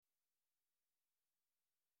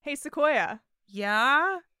Hey, Sequoia,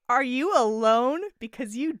 Yeah? are you alone?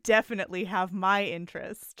 Because you definitely have my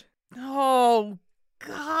interest. Oh,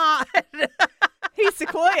 God. Hey,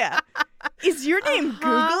 Sequoia, is your name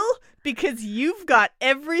Google? Because you've got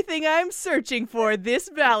everything I'm searching for this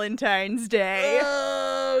Valentine's Day.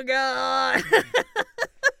 Oh, God.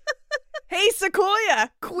 Hey, Sequoia,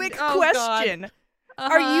 quick Oh, question. God.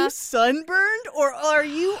 Are you sunburned or are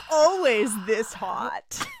you always this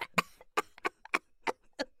hot?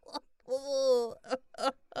 Oh.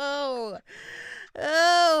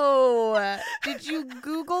 Did you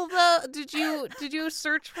Google did you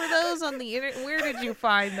search for those on the internet? Where did you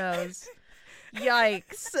find those?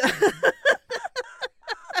 Yikes.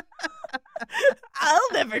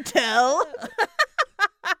 I'll never tell.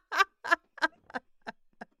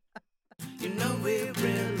 You know we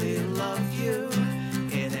really love you.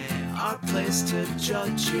 It ain't our place to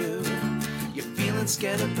judge you. You're feeling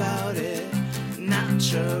scared about it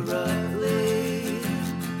naturally.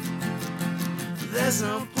 There's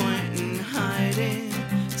no point in hiding,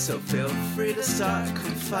 so feel free to start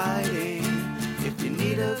confiding. If you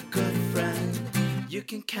need a good friend, you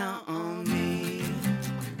can count on me.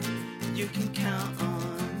 You can count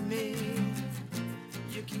on me.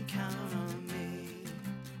 You can count on me.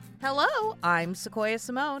 Hello, I'm Sequoia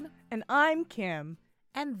Simone, And I'm Kim,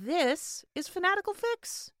 and this is Fanatical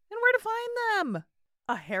Fix and Where to Find Them,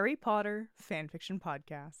 a Harry Potter fanfiction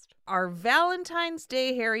podcast. our Valentine's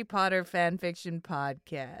Day Harry Potter fanfiction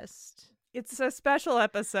podcast. It's a special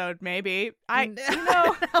episode, maybe.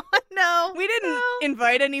 No. We didn't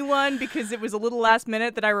invite anyone because it was a little last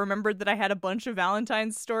minute that I remembered that I had a bunch of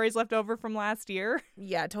Valentine's stories left over from last year.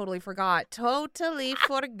 Yeah, totally forgot.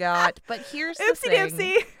 But here's the Oopsie thing.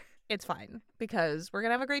 doopsie. It's fine because we're going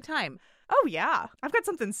to have a great time. Oh, yeah. I've got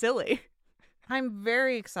something silly. I'm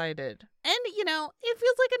very excited. And, it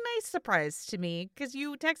feels like a nice surprise to me because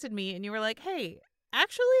you texted me and you were like, hey,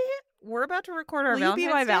 actually, we're about to record our Will you be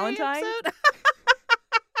my Valentine's Day Valentine? episode.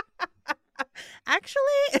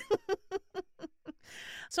 Actually.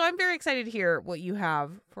 So I'm very excited to hear what you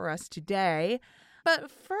have for us today. But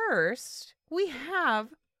first, we have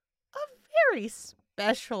a very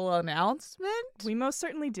special announcement. We most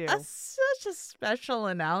certainly do. Such a special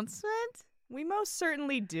announcement. We most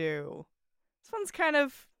certainly do. This one's kind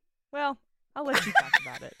of, well, I'll let you talk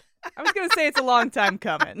about it. I was going to say it's a long time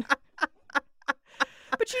coming.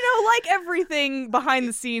 But like everything behind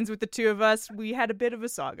the scenes with the two of us, we had a bit of a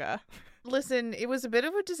saga. Listen, it was a bit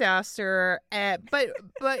of a disaster, but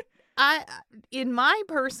I, in my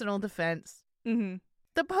personal defense, Mm-hmm.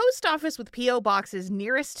 the post office with P.O. boxes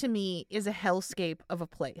nearest to me is a hellscape of a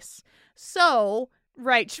place. So,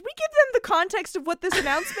 Right. Should we give them the context of what this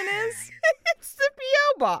announcement is? it's the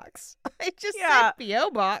P.O. box. I just said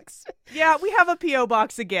P.O. box. Yeah, we have a P.O.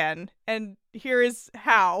 box again, and here is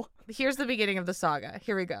how. Here's the beginning of the saga.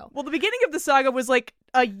 Here we go. Well, the beginning of the saga was like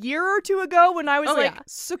a year or two ago when I was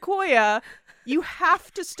Sequoia, you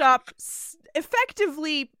have to stop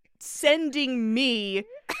effectively sending me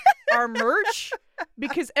our merch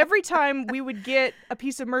because every time we would get a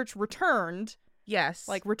piece of merch returned, Yes.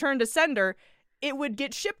 like returned to sender, it would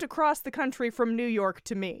get shipped across the country from New York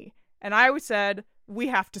to me. And I said, we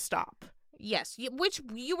have to stop. Yes, which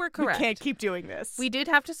you were correct. We can't keep doing this. We did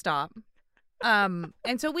have to stop. And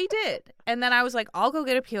so we did. And then I was like, I'll go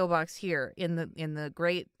get a P.O. box here in the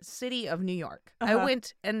great city of New York. I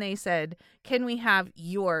went and they said, can we have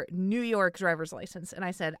your New York driver's license? And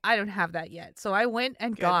I said, I don't have that yet. So I went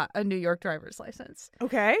and got a New York driver's license.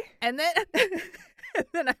 Okay. And then and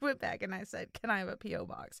then I went back and I said, can I have a P.O.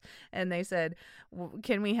 box? And they said,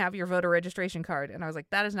 can we have your voter registration card? And I was like,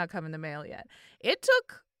 that has not come in the mail yet. It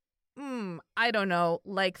took, I don't know,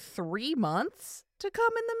 like 3 months to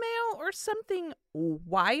come in the mail or something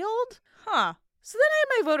wild. Huh. So then I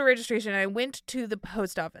had my voter registration and I went to the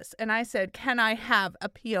post office and I said, can I have a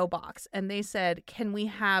P.O. box? And they said, can we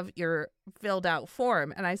have your filled out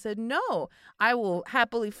form? And I said, no, I will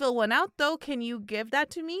happily fill one out though. Can you give that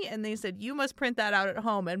to me? And they said, you must print that out at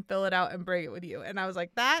home and fill it out and bring it with you. And I was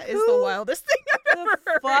like, that is the wildest thing I've ever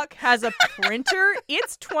heard. The fuck has a printer? It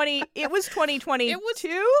was 2022? It was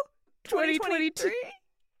 2022?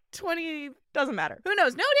 20. Doesn't matter. Who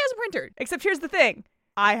knows? Nobody has a printer. Except here's the thing.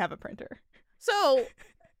 I have a printer. So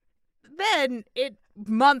then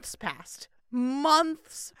months passed.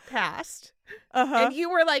 And you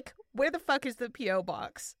were like, where the fuck is the P.O.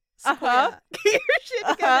 box? Sequoia, get your shit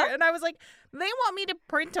together. And I was like, they want me to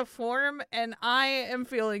print a form and I am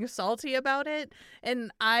feeling salty about it.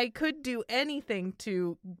 And I could do anything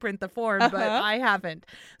to print the form, but I haven't.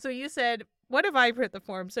 So you said, what if I print the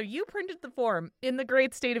form? So you printed the form in the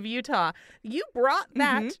great state of Utah. You brought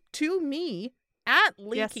that to me at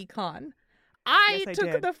Yes. LeakyCon. I Yes, I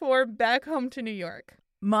took did. the form back home to New York.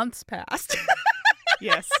 Months passed.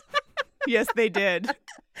 Yes. Yes, they did.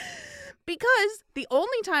 Because the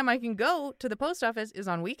only time I can go to the post office is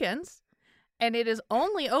on weekends, and it is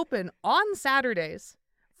only open on Saturdays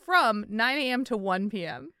from 9 a.m. to 1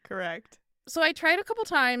 p.m. Correct. So I tried a couple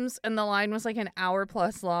times, and the line was like an hour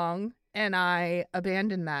plus long, and I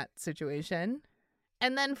abandoned that situation.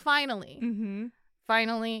 And then finally,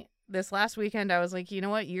 this last weekend, I was like, you know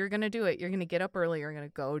what? You're going to do it. You're going to get up early. You're going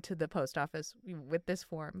to go to the post office with this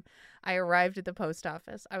form. I arrived at the post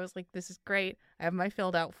office. I was like, this is great. I have my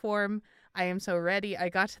filled out form. I am so ready. I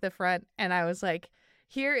got to the front and I was like,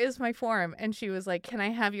 here is my form. And she was like, can I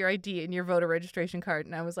have your ID and your voter registration card?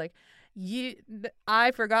 And I was like,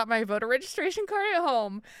 I forgot my voter registration card at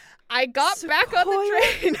home. I got back on the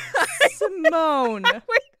train. Simone. I went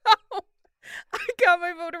home. I got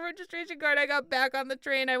my voter registration card. I got back on the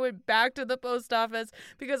train. I went back to the post office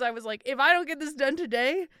because I was like, if I don't get this done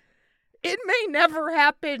today, it may never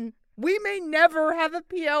happen. We may never have a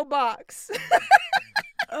P.O. box.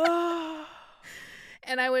 Oh.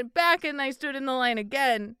 And I went back and I stood in the line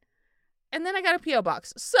again. And then I got a P.O.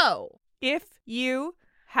 box. So, If you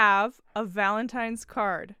have a Valentine's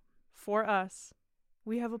card for us,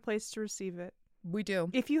 we have a place to receive it. we do.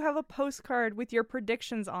 If you have a postcard with your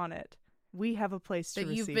predictions on it, we have a place to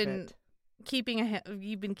That you've receive been it.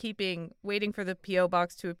 waiting for the P.O.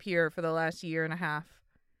 box to appear for the last year and a half.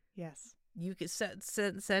 Yes. You could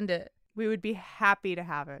send it. We would be happy to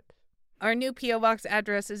have it. Our new P.O. box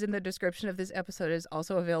address is in the description of this episode. It is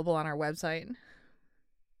also available on our website.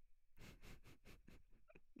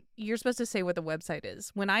 You're supposed to say what the website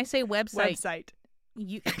is. When I say website.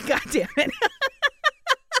 You God damn it.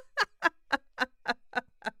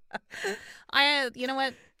 You know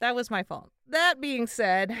what? That was my fault. That being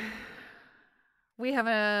said, we have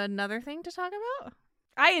another thing to talk about.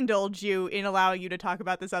 I indulge you in allowing you to talk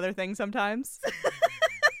about this other thing sometimes.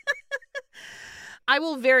 I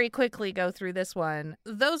will very quickly go through this one.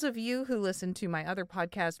 Those of you who listen to my other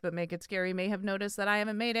podcast, but Make It Scary, may have noticed that I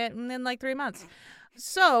haven't made it in like 3 months.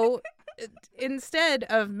 So instead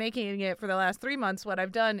of making it for the last 3 months, what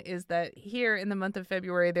I've done is that here in the month of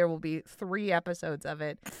February, there will be 3 episodes of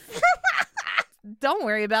it. Don't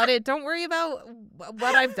worry about it. Don't worry about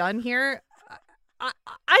what I've done here. I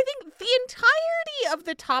think the entirety of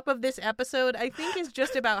the top of this episode, I think, is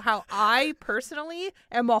just about how I personally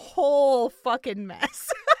am a whole fucking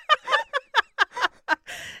mess.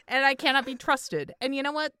 And I cannot be trusted. And you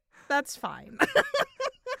know what? That's fine.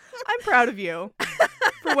 I'm proud of you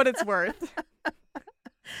for what it's worth.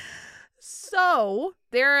 So,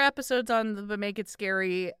 there are episodes on the Make It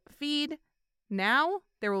Scary feed now.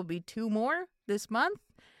 There will be 2 more this month.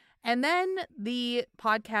 And then the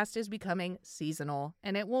podcast is becoming seasonal,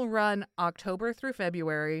 and it will run October through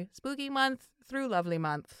February, spooky month through lovely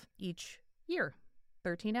month each year.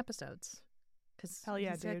 13 episodes. Hell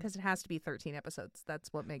yeah, dude. Because it has to be 13 episodes.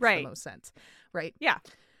 That's what makes Right. the most sense. Right? Yeah.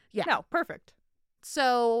 Yeah. No, perfect.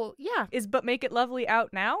 So, yeah. Is But Make It Lovely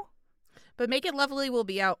out now? But Make It Lovely will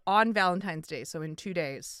be out on Valentine's Day, so in 2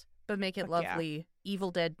 days. But Make It Fuck yeah. Lovely,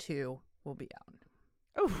 Evil Dead 2 will be out.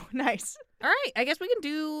 Oh, nice. All right, I guess we can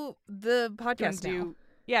do the podcast now.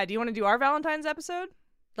 Do you want to do our Valentine's episode?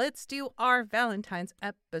 Let's do our Valentine's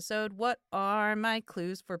episode. What are my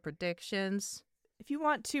clues for predictions? If you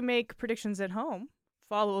want to make predictions at home,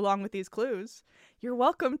 follow along with these clues, you're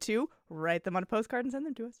welcome to write them on a postcard and send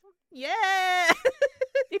them to us. Yeah!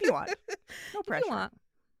 If you want. No pressure. If you want.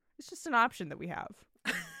 It's just an option that we have.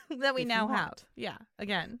 That we If you now want. have. Yeah,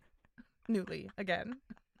 again. Newly, again.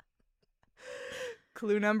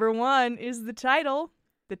 Clue number 1 is the title.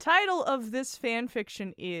 The title of this fan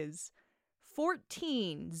fiction is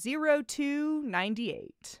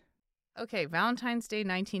 14/02/98. Okay, Valentine's Day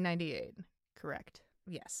 1998. Correct.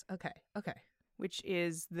 Yes, okay. Which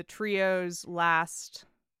is the trio's last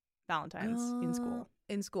Valentine's in school.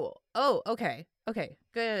 In school. Oh, okay.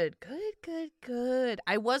 Good.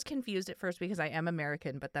 I was confused at first because I am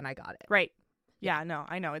American, but then I got it. Right. Yeah, no,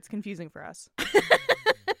 I know. It's confusing for us.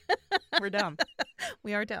 We're dumb.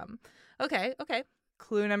 We are dumb. Okay.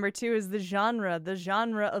 Clue number 2 is the genre. The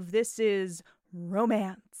genre of this is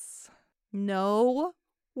romance. No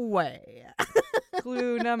way.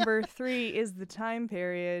 Clue number 3 is the time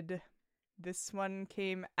period. This one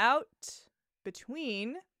came out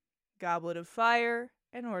between Goblet of Fire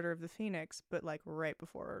and Order of the Phoenix, but like right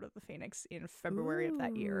before Order of the Phoenix in February of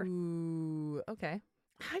that year. Ooh, okay.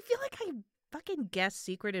 I feel like I fucking guess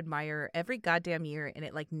Secret Admirer every goddamn year, and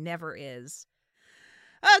it like never is.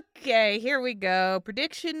 Okay, here we go.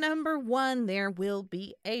 Prediction number 1. There will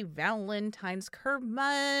be a Valentine's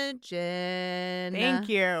curmudgeon. Thank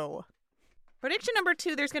you. Prediction number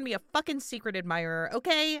 2, there's going to be a fucking secret admirer.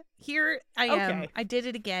 Okay, here I am. Okay. I did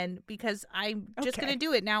it again because I'm just going to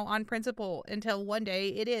do it now on principle until one day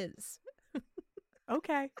it is.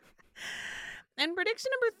 Okay. And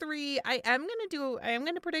prediction number 3, I am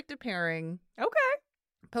going to predict a pairing. Okay.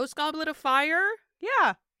 Post Goblet of Fire,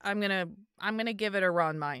 Yeah. I'm going to give it a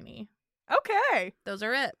Ron Miney. Okay. Those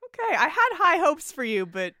are it. Okay. I had high hopes for you,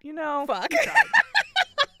 but, Fuck. you tried.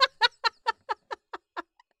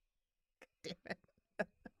 Damn it.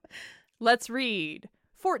 Let's read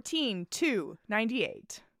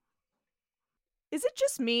 14/2/98. Is it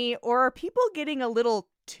just me, or are people getting a little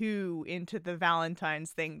too into the Valentine's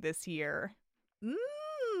thing this year?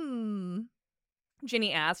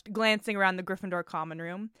 Ginny asked, glancing around the Gryffindor common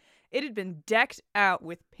room. It had been decked out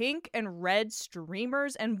with pink and red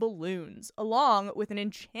streamers and balloons, along with an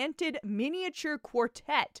enchanted miniature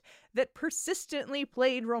quartet that persistently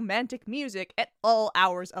played romantic music at all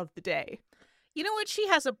hours of the day. You know what? She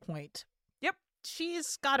has a point. Yep.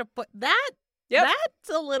 She's got a point. That's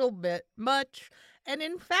a little bit much, and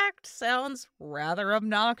in fact sounds rather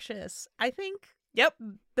obnoxious. I think Yep.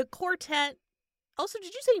 the quartet. Also,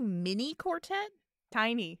 did you say mini quartet?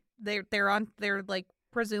 Tiny. They're like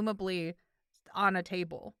presumably on a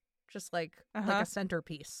table, just like a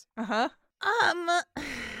centerpiece. Uh-huh. I mean,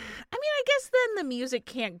 I guess then the music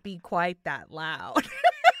can't be quite that loud.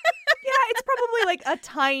 Yeah, it's probably like a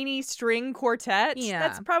tiny string quartet. Yeah.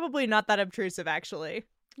 That's probably not that obtrusive, actually.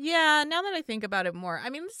 Yeah, now that I think about it more, I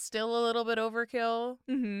mean, it's still a little bit overkill,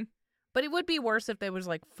 Mm-hmm. but it would be worse if they was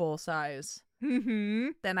like full size. Mm-hmm.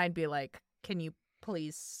 Then I'd be like, can you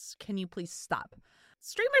please stop?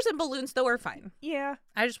 Streamers and balloons, though, are fine. Yeah.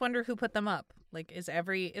 I just wonder who put them up. Like, is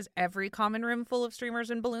every common room full of streamers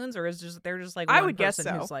and balloons, or is they're just like I one would guess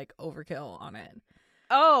person so. who's like overkill on it?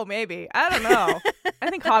 Oh, maybe. I don't know. I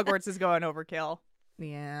think Hogwarts is going overkill.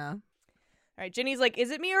 Yeah. All right, Ginny's like, is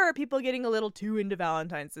it me, or are people getting a little too into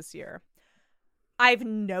Valentine's this year? I've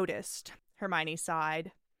noticed, Hermione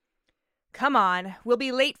sighed. Come on, we'll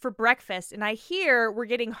be late for breakfast, and I hear we're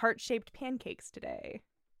getting heart-shaped pancakes today.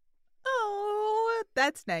 Oh,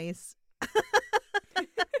 that's nice.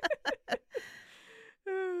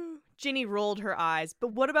 Ginny rolled her eyes.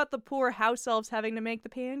 But what about the poor house elves having to make the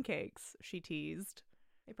pancakes? She teased.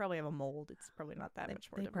 They probably have a mold. It's probably not that much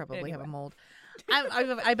more They difficult. probably have a Anyway. mold.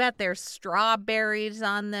 I bet there's strawberries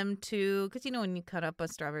on them too, because when you cut up a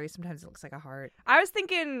strawberry, sometimes it looks like a heart. I was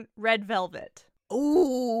thinking red velvet.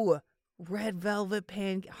 Ooh,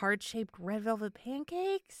 heart-shaped red velvet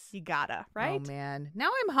pancakes. You gotta, right? Oh man, now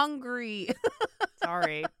I'm hungry.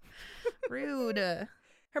 Sorry. Rude.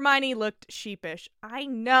 Hermione looked sheepish. I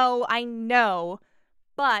know,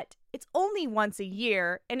 but it's only once a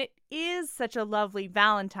year, and it is such a lovely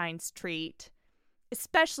Valentine's treat,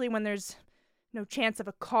 especially when there's no chance of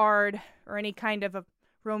a card or any kind of a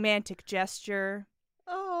romantic gesture.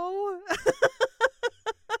 Oh,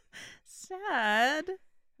 sad.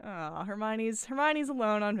 Oh, Hermione's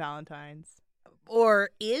alone on Valentine's.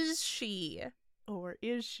 Or is she? Or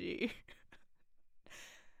is she?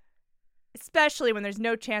 Especially when there's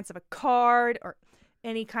no chance of a card or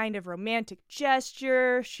any kind of romantic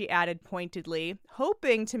gesture, she added pointedly,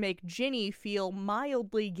 hoping to make Ginny feel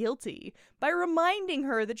mildly guilty by reminding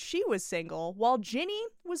her that she was single, while Ginny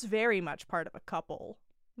was very much part of a couple.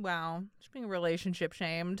 Wow, she's being relationship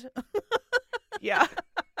shamed. Yeah.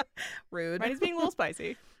 Rude. Hermione's being a little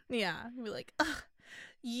spicy. Yeah, you'd be like, ugh,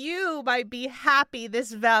 you might be happy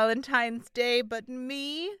this Valentine's Day, but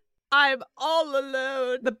me, I'm all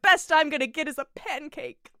alone. The best I'm gonna get is a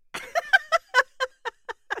pancake.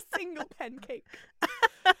 A single pancake.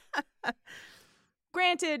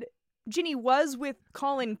 Granted, Ginny was with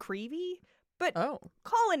Colin Creevey, but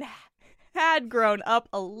Colin had grown up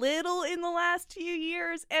a little in the last few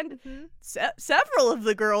years, and several of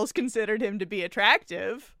the girls considered him to be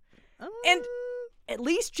attractive. And at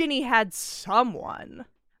least Ginny had someone.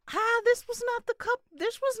 This was not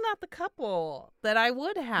the couple that I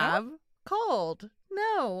would have called.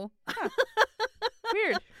 No. Huh.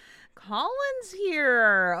 Weird. Colin's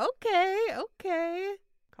here. Okay.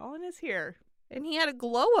 Colin is here. And he had a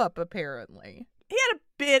glow up, apparently. He had a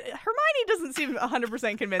bit. Hermione doesn't seem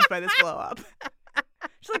 100% convinced by this glow up.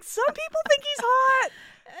 She's like, some people think he's hot.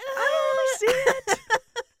 I don't really see it.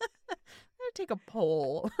 I'm gonna take a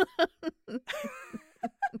poll.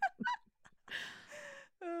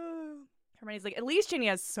 Hermione's like, at least Ginny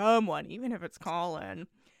has someone, even if it's Colin.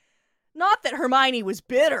 Not that Hermione was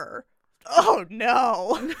bitter. Oh,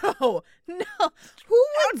 no. No. Who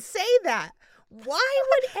would say that? Why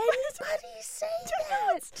would anybody say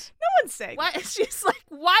that? No one's saying Why? that. She's like,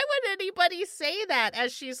 why would anybody say that?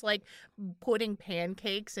 As she's like putting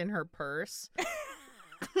pancakes in her purse.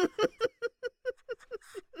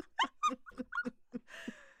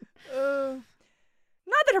 Not that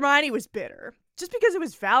Hermione was bitter. Just because it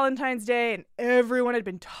was Valentine's Day and everyone had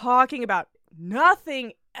been talking about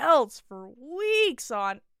nothing else for weeks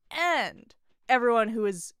on end. Everyone who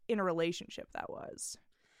was in a relationship, that was.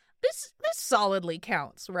 This solidly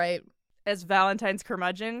counts, right? As Valentine's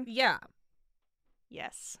curmudgeon? Yeah.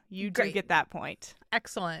 Yes, you do get that point.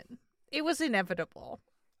 Excellent. It was inevitable.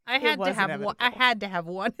 I had to have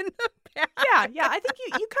one in the back. Yeah, I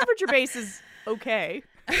think you covered your bases okay.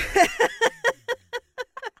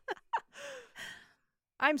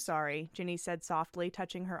 I'm sorry, Ginny said softly,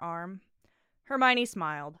 touching her arm. Hermione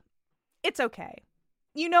smiled. It's okay.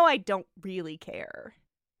 You know I don't really care.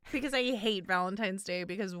 Because I hate Valentine's Day,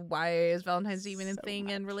 because why is Valentine's Day even a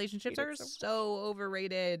thing, and relationships are so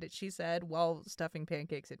overrated, she said, while stuffing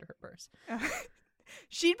pancakes into her purse.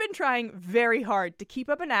 She'd been trying very hard to keep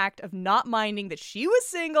up an act of not minding that she was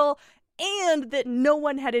single and that no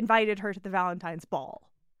one had invited her to the Valentine's ball.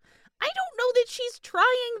 I don't know that she's trying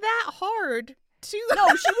that hard to... No,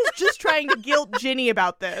 she was just trying to guilt Ginny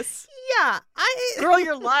about this. Yeah, Girl,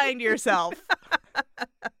 you're lying to yourself.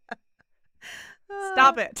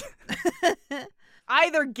 Stop it.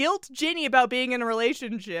 Either guilt Ginny about being in a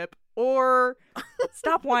relationship or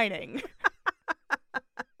stop whining.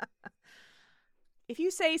 If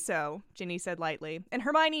you say so, Ginny said lightly, and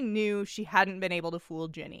Hermione knew she hadn't been able to fool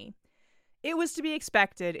Ginny. It was to be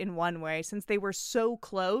expected in one way since they were so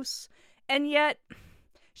close, and yet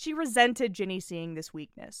she resented Ginny seeing this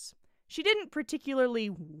weakness. She didn't particularly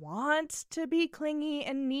want to be clingy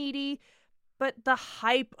and needy, but the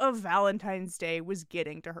hype of Valentine's Day was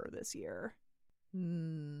getting to her this year.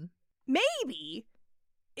 Maybe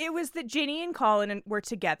it was that Ginny and Colin were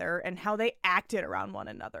together and how they acted around one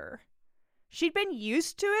another. She'd been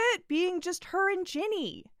used to it being just her and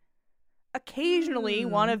Ginny. Occasionally,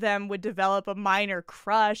 one of them would develop a minor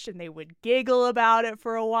crush and they would giggle about it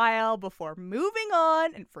for a while before moving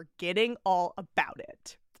on and forgetting all about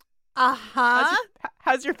it. Uh-huh.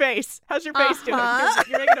 How's your face? How's your face doing?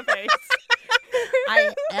 You're making a face.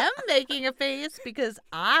 I am making a face because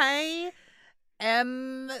I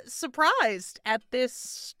am surprised at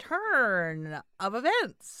this turn of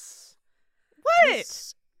events.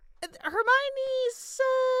 What? Hermione's,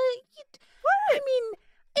 what? I mean,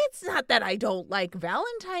 it's not that I don't like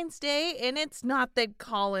Valentine's Day, and it's not that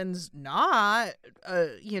Colin's not,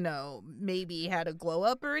 maybe had a glow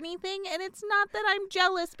up or anything, and it's not that I'm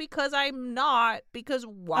jealous because I'm not, because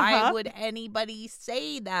why would anybody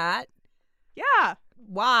say that? Yeah.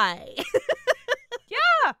 Why?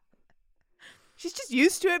 Yeah. She's just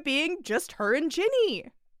used to it being just her and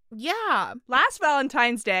Ginny. Yeah. Last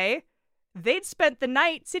Valentine's Day, they'd spent the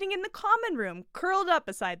night sitting in the common room, curled up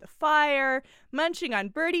beside the fire, munching on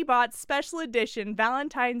Bertie Bott's special edition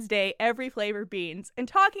Valentine's Day Every Flavor beans, and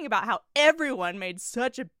talking about how everyone made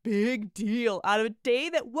such a big deal out of a day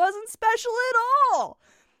that wasn't special at all.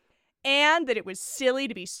 And that it was silly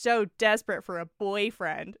to be so desperate for a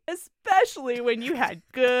boyfriend, especially when you had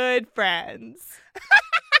good friends.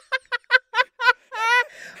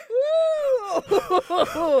 Woo!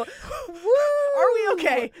 Are we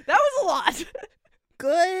okay? That was a lot.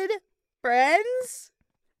 Good friends?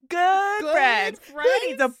 Good friends. Who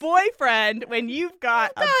needs a boyfriend when you've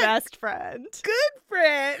got a best friend? Good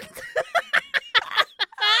friend.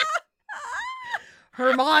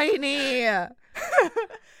 Hermione.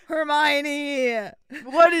 Hermione.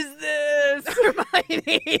 What is this?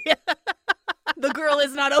 Hermione. The girl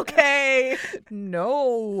is not okay.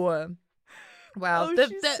 No. Wow.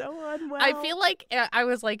 She's so unwell. I feel like I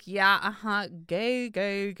was like, yeah,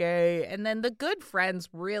 gay. And then the good friends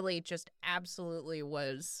really just absolutely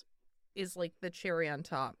is like the cherry on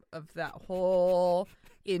top of that whole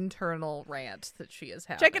internal rant that she is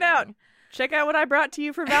having. Check it out. Check out what I brought to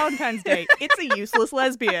you for Valentine's Day. It's a useless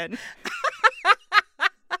lesbian.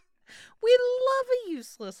 We love a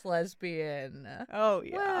useless lesbian. Oh,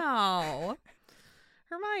 yeah. Wow.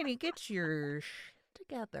 Hermione, get your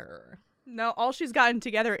together. No, all she's gotten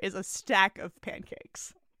together is a stack of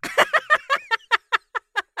pancakes.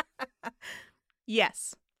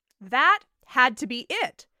 Yes, that had to be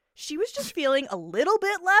it. She was just feeling a little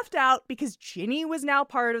bit left out because Ginny was now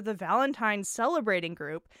part of the Valentine's celebrating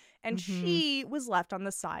group, and she was left on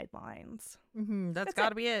the sidelines. That's got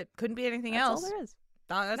to be it. Couldn't be anything else. That's all there is.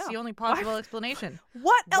 That's the only possible explanation.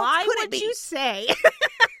 What else Why could it would be? you say?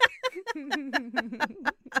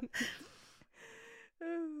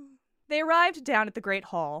 They arrived down at the Great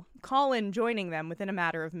Hall, Colin joining them within a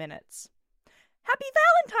matter of minutes. "Happy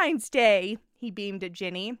Valentine's Day!" he beamed at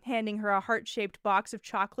Ginny, handing her a heart-shaped box of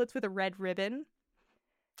chocolates with a red ribbon.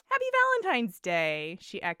 "Happy Valentine's Day,"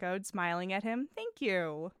 she echoed, smiling at him. "Thank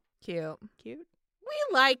you." Cute. Cute. We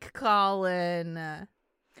like Colin.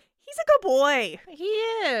 He's a good boy. He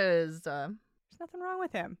is. There's nothing wrong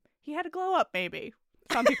with him. He had a glow up, maybe.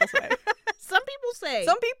 Some people say. Some people say.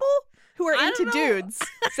 Some people who are into dudes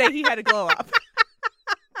say he had a glow up.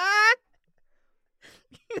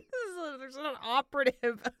 There's an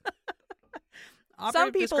operative.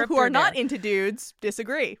 Some people who are not into dudes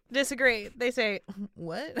disagree. They say,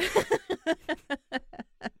 what?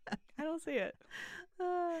 I don't see it.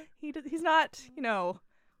 He's not,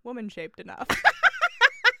 woman-shaped enough.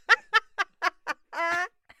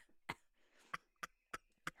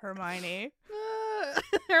 Hermione.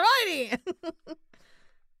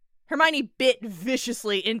 Hermione bit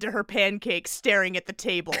viciously into her pancake, staring at the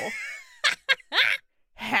table.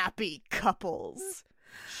 Happy couples.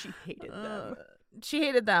 She hated them. She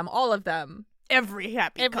hated them, all of them. Every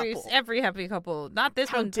happy couple. Every happy couple. Not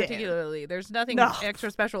this one particularly. There's nothing extra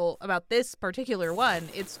special about this particular one.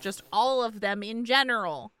 It's just all of them in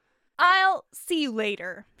general. "I'll see you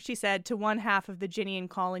later," she said to one half of the Ginny and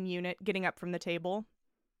Colin unit, getting up from the table.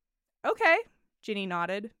 "Okay," Ginny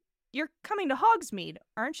nodded. "You're coming to Hogsmeade,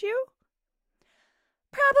 aren't you?"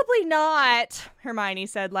 "Probably not," Hermione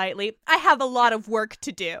said lightly. "I have a lot of work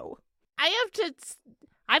to do."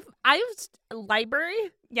 I've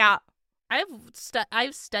library. Yeah.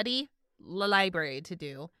 I've study library to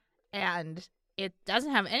do, and it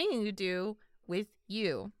doesn't have anything to do with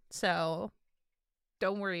you. So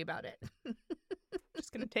don't worry about it.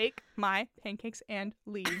 Just gonna take my pancakes and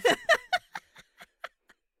leave.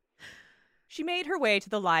 She made her way to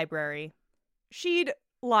the library. She'd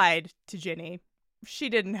lied to Ginny. She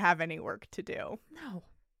didn't have any work to do. No,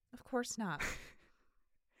 of course not.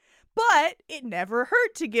 But it never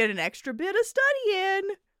hurt to get an extra bit of study in.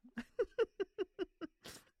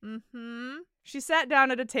 Mm-hmm. She sat down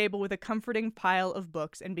at a table with a comforting pile of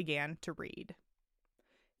books and began to read.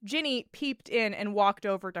 Ginny peeped in and walked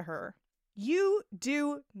over to her. "You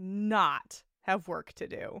do not have work to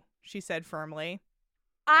do," she said firmly.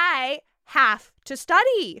 "I have to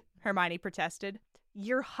study," Hermione protested.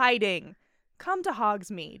 "You're hiding. Come to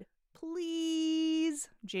Hogsmeade. Please,"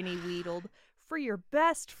 Ginny wheedled. "For your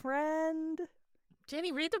best friend."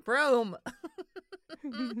 Ginny, read the room.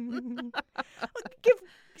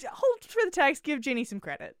 Hold for the text, give Ginny some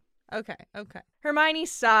credit. Okay. Hermione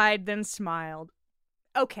sighed, then smiled.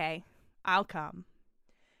 "Okay, I'll come."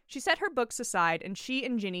 She set her books aside, and she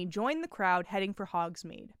and Ginny joined the crowd heading for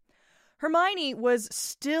Hogsmeade. Hermione was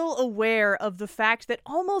still aware of the fact that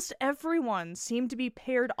almost everyone seemed to be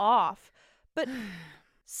paired off, but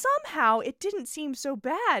somehow it didn't seem so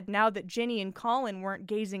bad now that Ginny and Colin weren't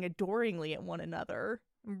gazing adoringly at one another.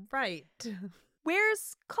 Right.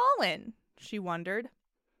 "Where's Colin?" she wondered.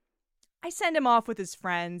 "I send him off with his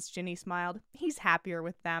friends," Ginny smiled. "He's happier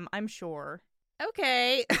with them, I'm sure."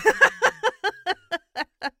 Okay.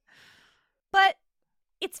 "But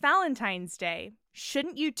it's Valentine's Day.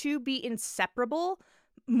 Shouldn't you two be inseparable?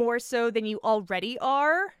 More so than you already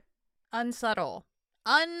are?" Unsubtle.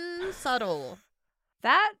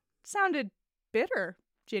 That sounded bitter,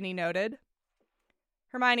 Ginny noted.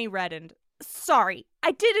 Hermione reddened. "Sorry,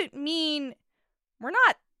 I didn't mean... We're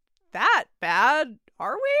not that bad,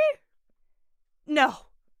 are we?" "No,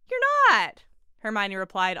 you're not," Hermione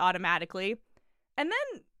replied automatically, and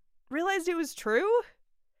then realized it was true.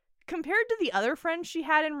 Compared to the other friends she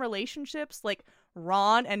had in relationships, like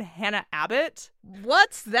Ron and Hannah Abbott.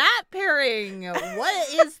 What's that pairing? What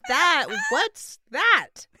is that? What's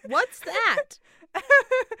that?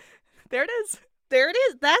 There it is. There it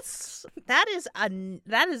is. That is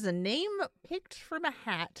a name picked from a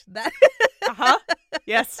hat. That Uh-huh.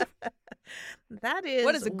 Yes. That is.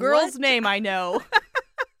 What is a girl's name I know?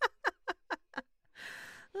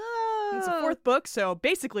 It's the fourth book, so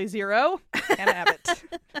basically 0. Hannah Abbott.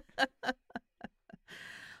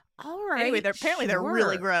 All right. Anyway, they're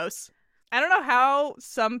really gross. I don't know how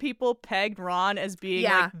some people pegged Ron as being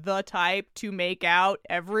like the type to make out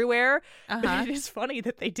everywhere, but it is funny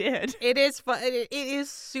that they did. It is It is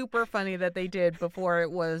super funny that they did before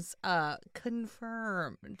it was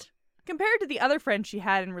confirmed. Compared to the other friends she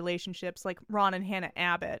had in relationships, like Ron and Hannah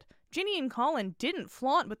Abbott, Ginny and Colin didn't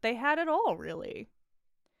flaunt what they had at all, really.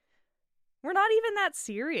 "We're not even that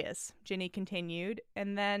serious," Ginny continued,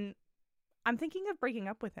 and then, "I'm thinking of breaking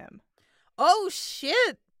up with him." Oh,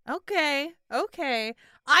 shit. Okay.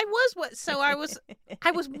 I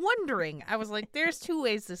was wondering. I was like, there's two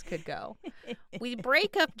ways this could go. We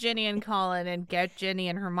break up Ginny and Colin and get Ginny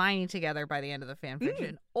and Hermione together by the end of the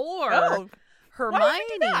fanfiction. Or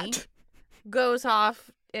Hermione goes off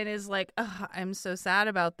and is like, oh, I'm so sad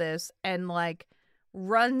about this, and like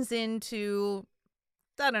runs into,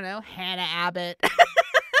 I don't know, Hannah Abbott.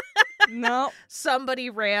 No. Somebody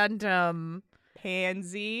random.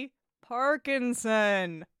 Pansy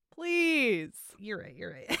Parkinson. Please. You're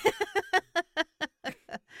right.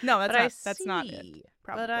 No, that's not it.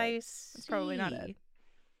 Probably. But I see. That's probably not it.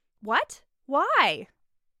 What? Why?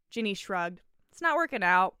 Ginny shrugged. It's not working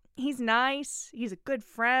out. He's nice. He's a good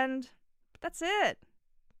friend. But that's it.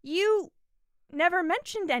 You never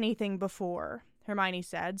mentioned anything before, Hermione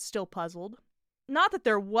said, still puzzled. Not that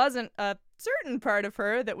there wasn't a certain part of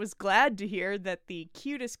her that was glad to hear that the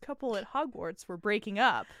cutest couple at Hogwarts were breaking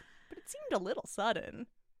up, but it seemed a little sudden.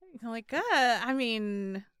 Like, but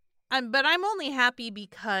I'm only happy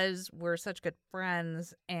because we're such good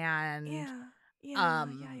friends, and yeah.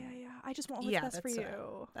 I just want what's best for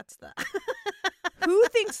you. That's the. Who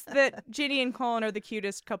thinks that Ginny and Colin are the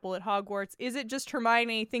cutest couple at Hogwarts? Is it just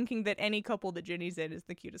Hermione thinking that any couple that Ginny's in is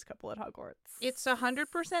the cutest couple at Hogwarts? It's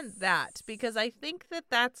 100% that, because I think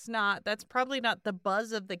that's probably not the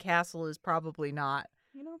buzz of the castle is probably not.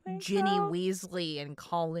 You don't think Ginny so? Weasley and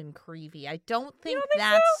Colin Creevy. I don't think don't think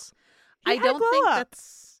that's. so? I don't think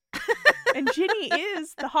that's. And Ginny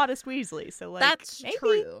is the hottest Weasley, so like that's maybe.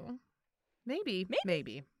 true.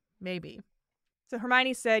 Maybe. So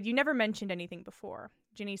Hermione said, "You never mentioned anything before."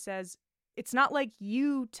 Ginny says, "It's not like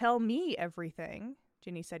you tell me everything,"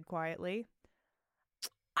 Ginny said quietly.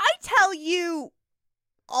 "I tell you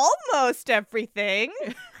almost everything,"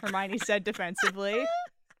 Hermione said defensively.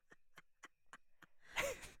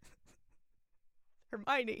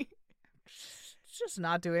 Hermione. She's just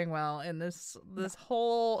not doing well in this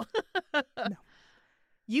whole... No.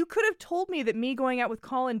 "You could have told me that me going out with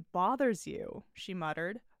Colin bothers you," she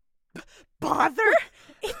muttered. Bother?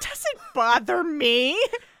 It doesn't bother me,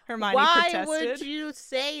 Hermione protested. Why would you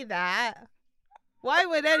say that? Why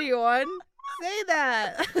would anyone say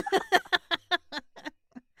that?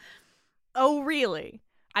 Oh, really?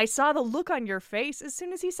 I saw the look on your face as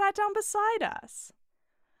soon as he sat down beside us.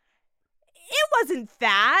 It wasn't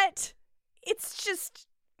that. It's just...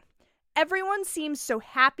 everyone seems so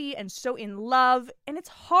happy and so in love, and it's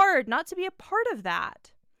hard not to be a part of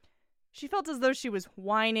that. She felt as though she was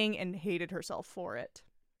whining and hated herself for it.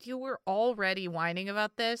 You were already whining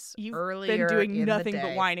about this earlier. You've been doing in nothing the day.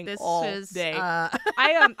 but whining all day.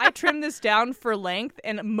 I I trimmed this down for length,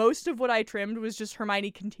 and most of what I trimmed was just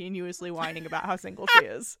Hermione continuously whining about how single she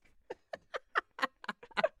is.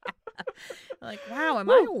 Like, wow, am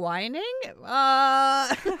I whining?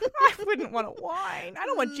 I wouldn't want to whine. I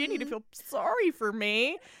don't want Ginny to feel sorry for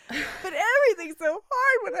me. But everything's so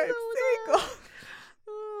hard when I'm single.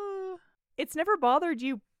 It's never bothered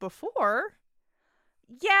you before.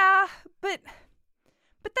 Yeah, but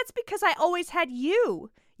that's because I always had you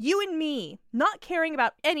and me, not caring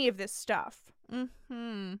about any of this stuff.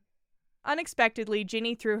 Mm-hmm. Unexpectedly,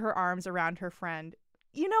 Ginny threw her arms around her friend.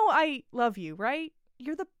 You know I love you, right?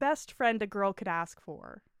 You're the best friend a girl could ask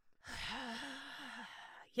for.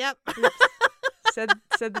 Yep. Said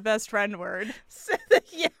the best friend word.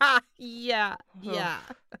 Yeah.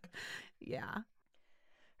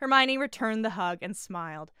 Hermione returned the hug and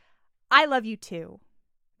smiled. I love you too.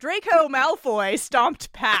 Draco Malfoy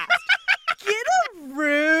stomped past. Get a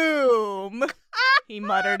room, he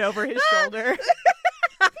muttered over his shoulder.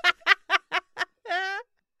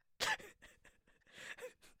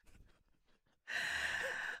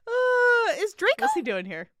 Is Draco What's he doing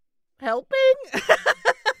here? helping?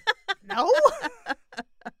 No.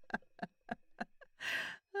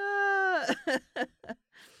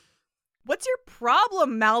 What's your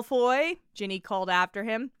problem, Malfoy? Ginny called after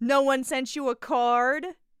him. No one sent you a card?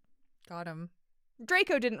 Got him.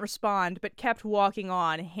 Draco didn't respond, but kept walking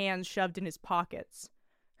on, hands shoved in his pockets.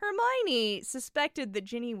 Hermione suspected that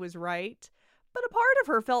Ginny was right, but a part of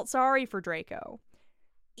her felt sorry for Draco.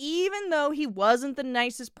 Even though he wasn't the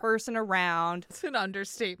nicest person around. It's an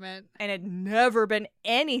understatement. And had never been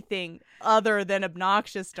anything other than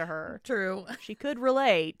obnoxious to her. True. She could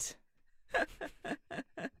relate.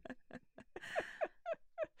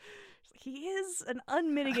 He is an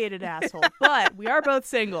unmitigated asshole, but we are both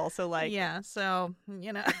single, so like... yeah, so,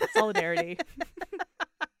 you know. Solidarity.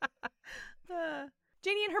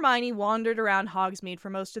 Ginny and Hermione wandered around Hogsmeade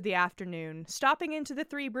for most of the afternoon, stopping into the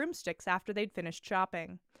Three Broomsticks after they'd finished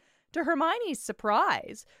shopping. To Hermione's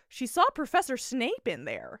surprise, she saw Professor Snape in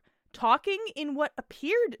there. talking in what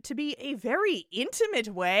appeared to be a very intimate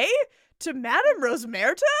way to Madame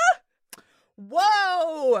Rosmerta?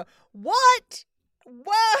 Whoa! What?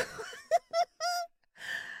 Whoa!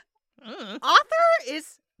 Author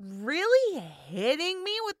is really hitting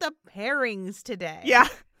me with the pairings today. Yeah.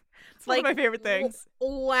 It's like, one of my favorite things.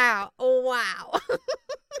 Wow. Wow.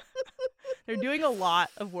 They're doing a lot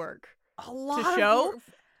of work A lot to show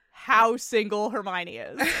how single Hermione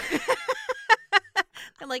is.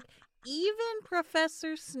 And like, even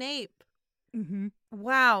Professor Snape. Mm-hmm.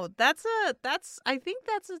 Wow, I think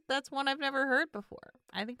that's one I've never heard before.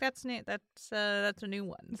 I think that's new. That's a new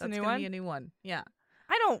one. It's that's a new gonna one? be a new one. Yeah.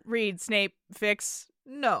 I don't read Snape fics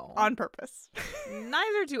No. on purpose.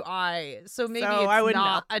 Neither do I. So maybe So it's I wouldn't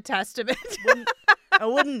not a testament. I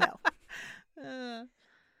wouldn't know.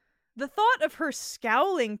 The thought of her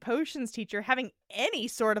scowling potions teacher having any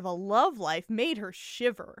sort of a love life made her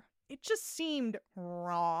shiver. It just seemed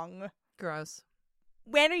wrong. Gross.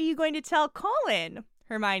 When are you going to tell Colin?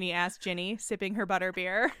 Hermione asked Ginny, sipping her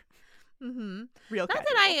butterbeer. Mm-hmm. Real Not casual.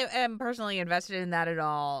 that I am personally invested in that at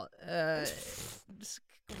all. Just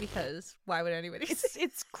because why would anybody?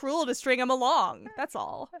 It's cruel to string him along. That's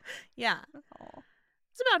all. Yeah. That's all.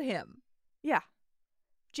 It's about him. Yeah.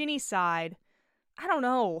 Ginny sighed. I don't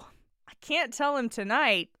know. I can't tell him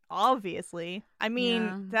tonight, obviously. I mean,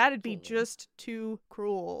 Yeah. that'd be just too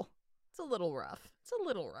cruel. It's a little rough.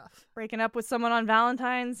 Breaking up with someone on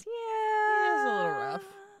Valentine's? Yeah. It's a little rough.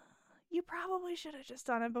 You probably should have just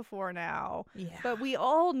done it before now. Yeah. But we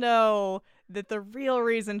all know that the real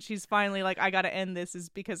reason she's finally like, I gotta end this is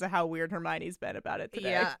because of how weird Hermione's been about it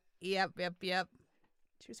today. Yeah. Yep.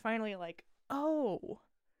 She was finally like, oh,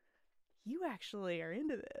 you actually are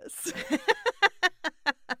into this.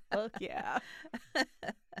 Fuck yeah.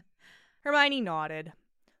 Hermione nodded.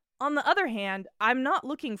 On the other hand, I'm not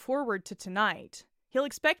looking forward to tonight. He'll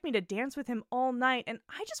expect me to dance with him all night, and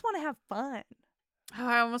I just want to have fun. Oh,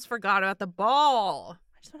 I almost forgot about the ball.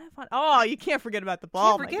 I just want to have fun. Oh, you can't forget about the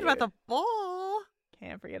ball. Can't forget about the ball.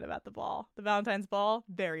 Can't forget about the ball. The Valentine's ball,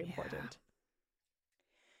 very important.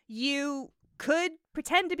 You could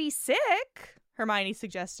pretend to be sick, Hermione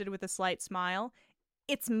suggested with a slight smile.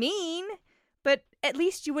 It's mean, but at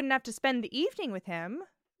least you wouldn't have to spend the evening with him.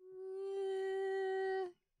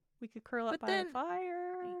 We could curl up But by then- a fire.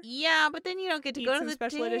 Yeah, but then you don't get to Eat go to some the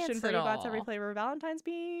special dance edition at Bertie Bott's all. every flavor of Valentine's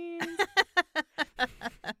beans.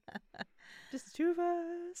 Just the two of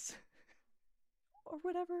us. Or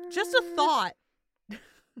whatever. Just a thought.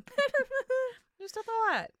 Just a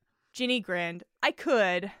thought. Ginny grinned. I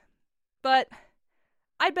could, but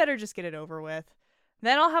I'd better just get it over with.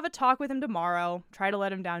 Then I'll have a talk with him tomorrow, try to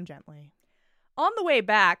let him down gently. On the way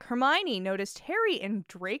back, Hermione noticed Harry and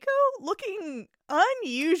Draco looking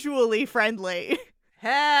unusually friendly.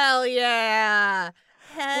 Hell yeah.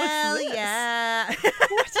 Hell Hell yeah.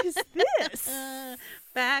 What is this?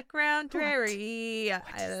 Background What? Drarry. What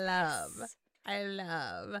is I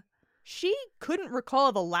love. She couldn't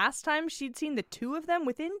recall the last time she'd seen the two of them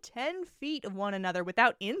within 10 feet of one another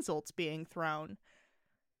without insults being thrown.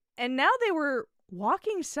 And now they were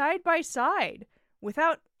walking side by side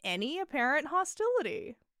without any apparent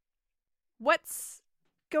hostility. What's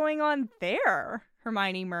going on there?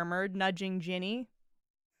 Hermione murmured, nudging Ginny.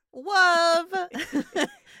 Love.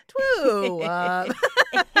 Twoo.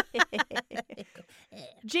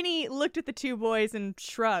 Ginny looked at the two boys and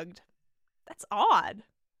shrugged. That's odd.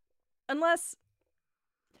 Unless,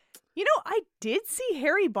 I did see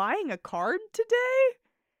Harry buying a card today.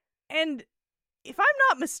 And if I'm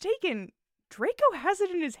not mistaken, Draco has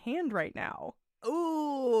it in his hand right now.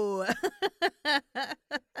 Ooh.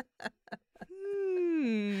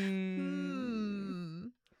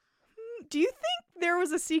 Do you think there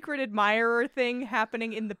was a secret admirer thing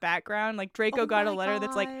happening in the background? Like Draco got a letter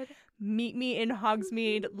that's like, meet me in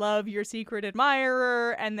Hogsmeade, love your secret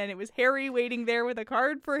admirer. And then it was Harry waiting there with a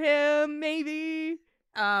card for him, maybe?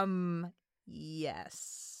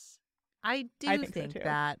 Yes. I do I think so, think too.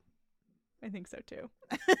 that. I think so too.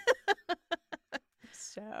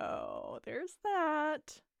 So there's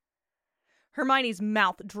that. Hermione's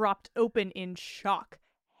mouth dropped open in shock.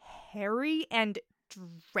 Harry and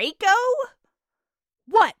Draco?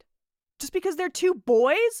 What? Just because they're two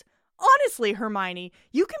boys? Honestly, Hermione,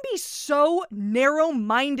 you can be so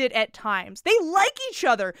narrow-minded at times. They like each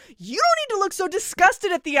other. You don't need to look so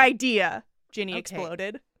disgusted at the idea. Ginny Okay.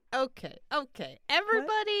 exploded. Okay.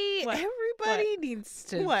 Everybody What? needs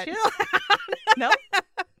to What? chill. No?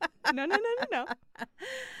 No.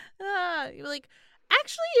 You're like,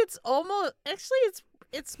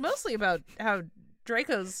 it's mostly about how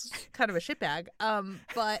Draco's kind of a shitbag.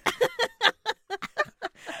 But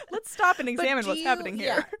Let's stop and examine do what's you- happening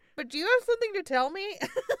here. yeah. But do you have something to tell me?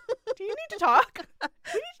 Do you need to talk? Do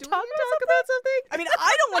you need to Do talk we need to talk about something? I mean,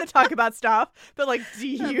 I don't want to talk about stuff, but like, do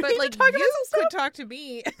you But need like to talk about you some could stuff? talk to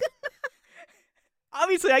me.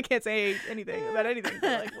 Obviously, I can't say anything about anything.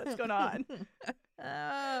 But like, what's going on?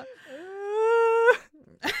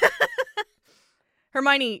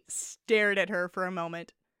 Hermione stared at her for a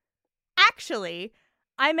moment. Actually,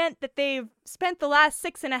 I meant that they've spent the last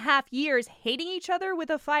 6.5 years hating each other with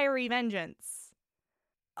a fiery vengeance.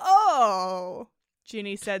 Oh,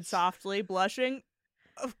 Ginny said softly, blushing.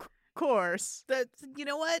 Of course. That's, you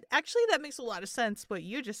know what? Actually, that makes a lot of sense, what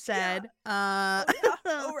you just said. Oh,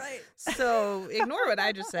 right. So ignore what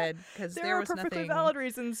I just said, because There there are was perfectly nothing. valid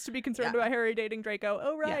reasons to be concerned about Harry dating Draco.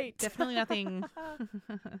 Oh, Yeah, right. definitely nothing.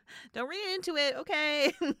 Don't read into it,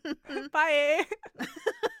 okay? Bye.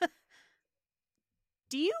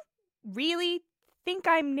 Do you really think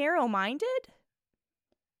I'm narrow-minded?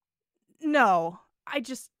 No, I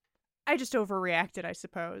just overreacted, I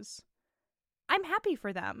suppose. I'm happy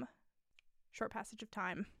for them. Short passage of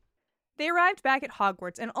time. They arrived back at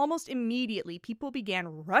Hogwarts, and almost immediately people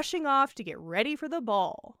began rushing off to get ready for the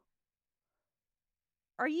ball.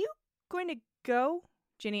 Are you going to go?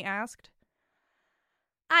 Ginny asked.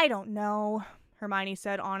 I don't know, Hermione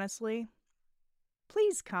said honestly.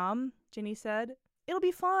 Please come, Ginny said. It'll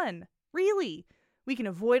be fun. Really. We can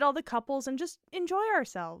avoid all the couples and just enjoy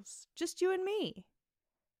ourselves. Just you and me.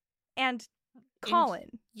 And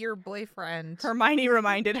Colin. Your boyfriend. Hermione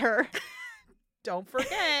reminded her. Don't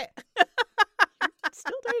forget.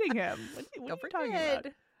 Still dating him. What are you talking about?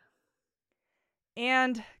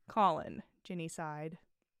 And Colin, Ginny sighed.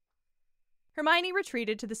 Hermione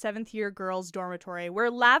retreated to the 7th-year girls' dormitory where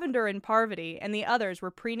Lavender and Parvati and the others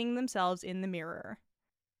were preening themselves in the mirror.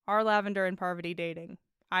 Are Lavender and Parvati dating?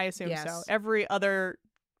 I assume Yes. so. Every other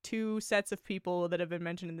 2 sets of people that have been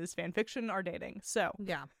mentioned in this fanfiction are dating. So,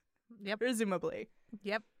 Yeah. Yep. presumably.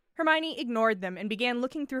 Yep. Hermione ignored them and began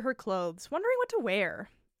looking through her clothes, wondering what to wear.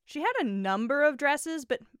 She had a number of dresses,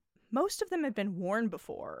 but most of them had been worn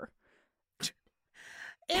before.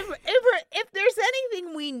 If there's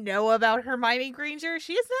anything we know about Hermione Granger,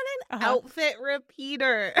 she is not an outfit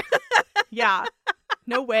repeater. Yeah.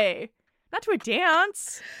 No way. Not to a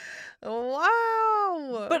dance.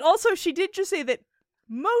 Wow. But also, she did just say that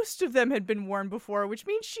most of them had been worn before, which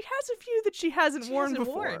means she has a few that she hasn't worn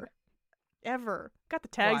before. Ever. Got the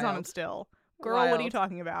tags on them Wild. still. Girl, what are you Wild.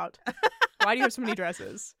 talking about? Why do you have so many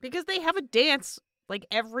dresses? Because they have a dance like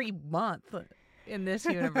every month in this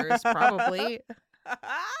universe, probably.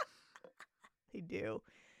 They do.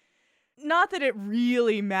 Not that it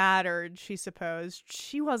really mattered, she supposed.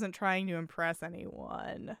 She wasn't trying to impress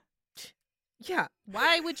anyone. Yeah.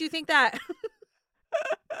 Why would you think that?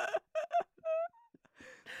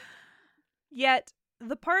 Yet,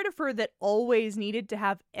 the part of her that always needed to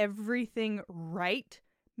have everything right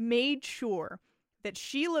made sure that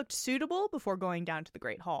she looked suitable before going down to the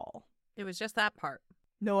Great Hall. It was just that part.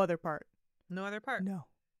 No other part. No other part. No.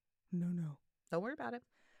 Don't worry about it.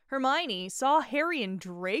 Hermione saw Harry and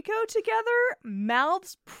Draco together,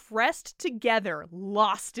 mouths pressed together,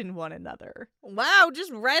 lost in one another. Wow,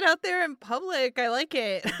 just right out there in public. I like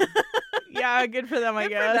it. Yeah, good for them, I Good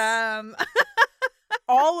guess. for them.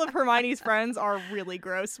 All of Hermione's friends are really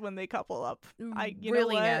gross when they couple up. You know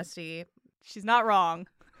really what? nasty. She's not wrong.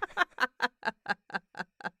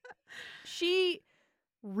 She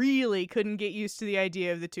really couldn't get used to the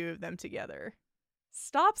idea of the two of them together.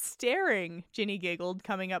 Stop staring, Ginny giggled,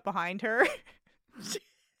 coming up behind her.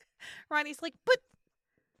 Ronnie's like, but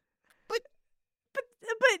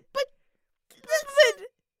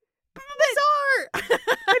bizarre.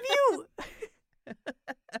 Have you...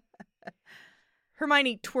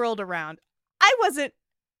 Hermione twirled around. I wasn't...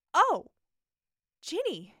 Oh.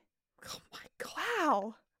 Ginny. Oh my god.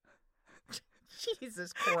 Wow.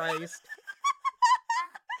 Jesus Christ.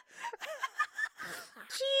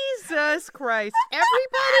 Jesus Christ.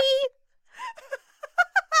 Everybody.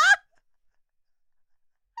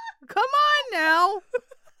 Come on now.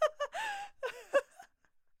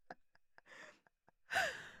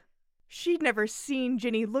 She'd never seen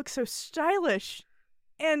Ginny look so stylish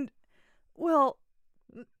and, well,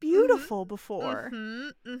 beautiful before.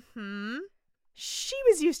 She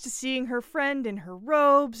was used to seeing her friend in her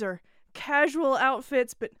robes or casual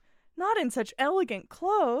outfits, but not in such elegant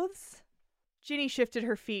clothes. Ginny shifted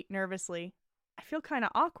her feet nervously. I feel kind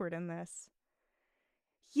of awkward in this.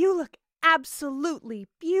 You look absolutely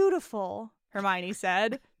beautiful, Hermione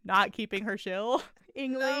said, not keeping her chill.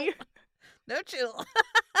 Ingly. No chill.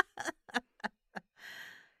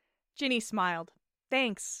 Ginny smiled.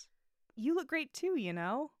 Thanks. You look great too, you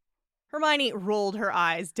know. Hermione rolled her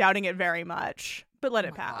eyes, doubting it very much. but let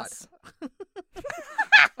it pass.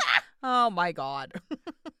 Oh my God.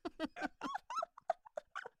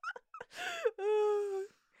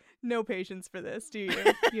 No patience for this, do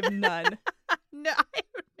you? You have none. No, I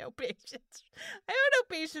have no patience. I have no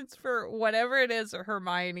patience for whatever it is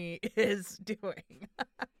Hermione is doing.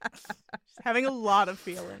 She's having a lot of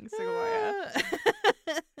feelings, Sequoia.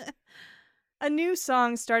 A new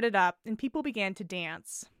song started up, and people began to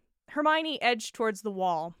dance. Hermione edged towards the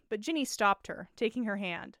wall, but Ginny stopped her, taking her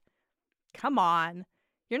hand. Come on.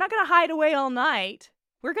 You're not going to hide away all night.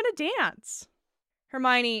 We're going to dance.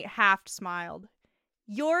 Hermione half smiled.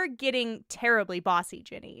 You're getting terribly bossy,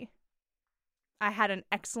 Ginny. I had an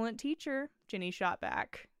excellent teacher, Ginny shot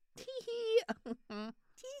back. Tee-hee.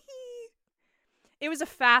 Tee-hee. It was a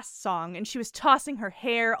fast song, and she was tossing her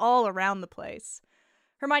hair all around the place.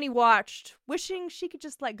 Hermione watched, wishing she could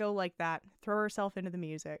just let go like that, throw herself into the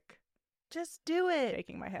music. Just do it.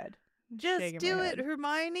 Shaking my head. Just do it,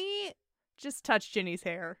 Hermione. Just touch Ginny's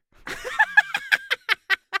hair.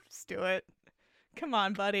 Just do it. Come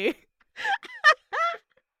on, buddy.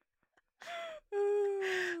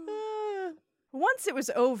 Once it was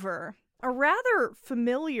over, a rather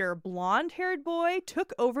familiar blonde-haired boy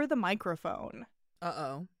took over the microphone.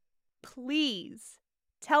 Uh-oh. Please,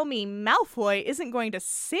 tell me Malfoy isn't going to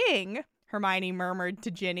sing, Hermione murmured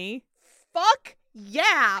to Ginny. Fuck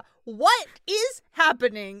yeah! What is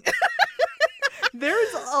happening?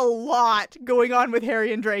 There's a lot going on with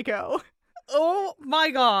Harry and Draco. Oh my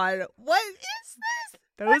God. What is this?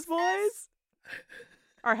 Those boys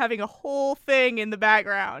are having a whole thing in the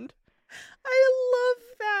background. I love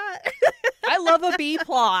that. I love a B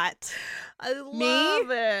plot. I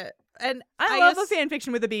love it. And I love a fan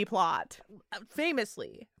fiction with a B plot.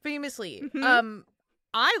 Famously. Mm-hmm.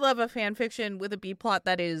 I love a fan fiction with a B plot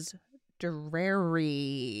that is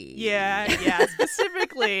dreary. Yeah.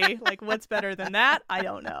 Specifically, like, what's better than that? I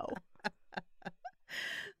don't know.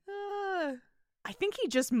 I think he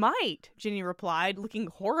just might, Ginny replied, looking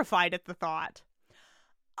horrified at the thought.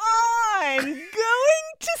 I'm going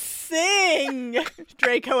to sing,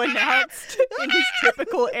 Draco announced in his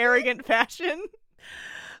typical arrogant fashion.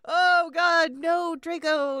 Oh, God, no,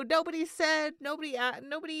 Draco. Nobody.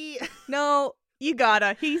 No, you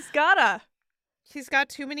gotta. He's gotta. He's got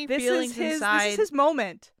too many feelings inside. This is his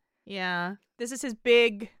moment. Yeah. This is his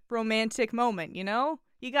big romantic moment, you know?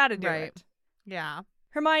 You gotta do it. Yeah.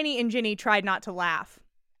 Hermione and Ginny tried not to laugh.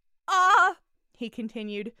 He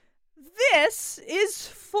continued, this is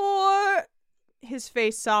for... His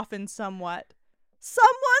face softened somewhat.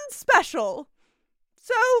 Someone special.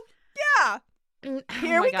 So, yeah.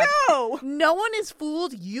 Here we go. No one is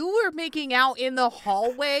fooled. You were making out in the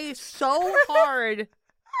hallway so hard.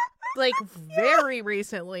 Like, very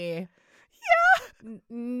recently. Yeah.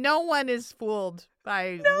 No one is fooled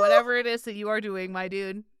by whatever it is that you are doing, my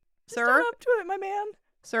dude. Sir? Stand up to it, my man.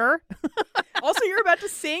 Sir? Also, you're about to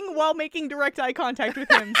sing while making direct eye contact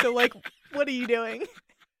with him. So, like, what are you doing?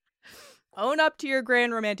 Own up to your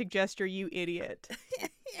grand romantic gesture, you idiot.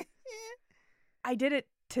 I did it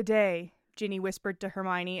today, Ginny whispered to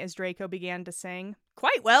Hermione as Draco began to sing.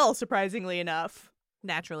 Quite well, surprisingly enough.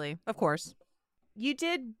 Naturally. Of course. You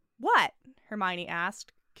did what? Hermione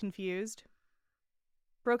asked, confused.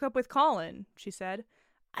 Broke up with Colin, she said.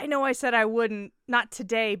 I know I said I wouldn't, not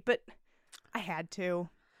today, but I had to.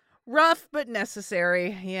 Rough, but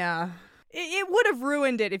necessary, yeah. It would have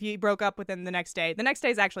ruined it if you broke up with him the next day. The next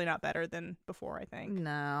day is actually not better than before, I think.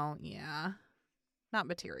 No, yeah. Not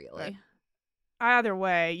materially. But either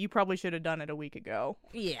way, you probably should have done it a week ago.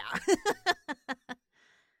 Yeah.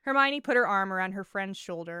 Hermione put her arm around her friend's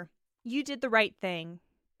shoulder. You did the right thing.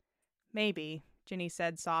 Maybe, Ginny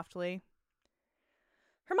said softly.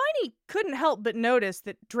 Hermione couldn't help but notice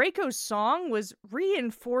that Draco's song was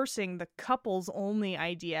reinforcing the couples-only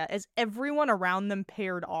idea as everyone around them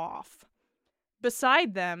paired off.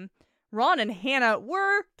 Beside them, Ron and Hannah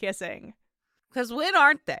were kissing. Because when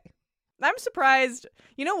aren't they? I'm surprised.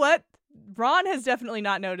 You know what? Ron has definitely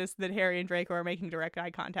not noticed that Harry and Draco are making direct eye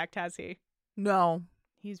contact, has he? No.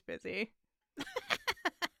 He's busy.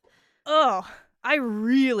 Ugh, I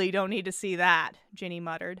really don't need to see that, Ginny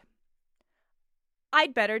muttered.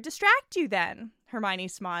 I'd better distract you then, Hermione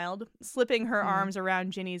smiled, slipping her arms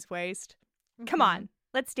around Ginny's waist. Come on,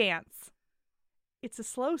 let's dance. It's a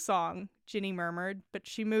slow song, Ginny murmured, but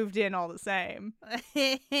she moved in all the same.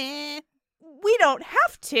 We don't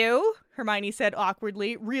have to, Hermione said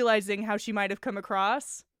awkwardly, realizing how she might have come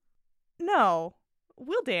across. No,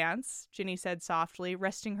 we'll dance, Ginny said softly,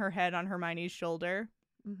 resting her head on Hermione's shoulder.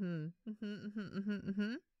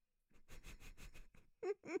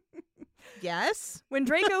 Yes. When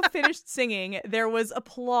Draco finished singing, there was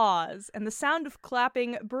applause, and the sound of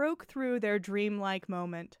clapping broke through their dreamlike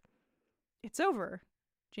moment. "It's over,"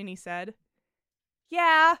 Ginny said.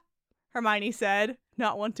 "Yeah," Hermione said,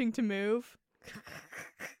 not wanting to move.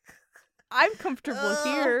 "I'm comfortable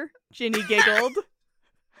here," Ginny giggled.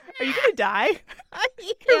 Are you gonna die?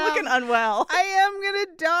 You're looking unwell. I am gonna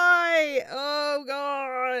die. Oh,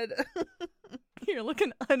 God. You're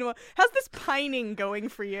looking unwell. How's this pining going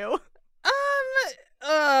for you?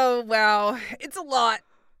 Oh, wow. It's a lot.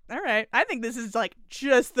 All right. I think this is like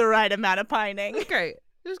just the right amount of pining. It's great.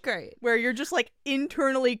 It was great. Where you're just like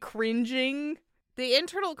internally cringing. The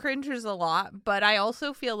internal cringe is a lot, but I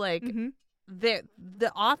also feel like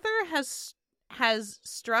the author has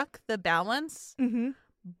struck the balance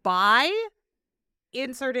by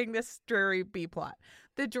inserting this dreary B plot.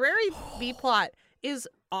 The dreary B plot is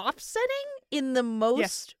offsetting in the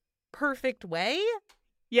most perfect way.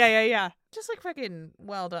 Yeah. Just like fucking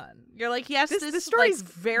well done. You're like, yes, this story's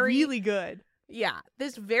like very really good. Yeah,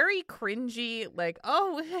 this very cringy, like,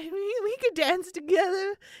 oh, we could dance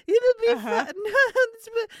together. It'll be fun.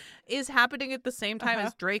 Is happening at the same time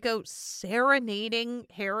as Draco serenading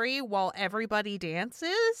Harry while everybody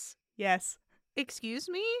dances. Yes. Excuse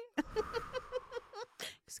me?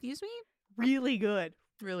 Excuse me? Really good.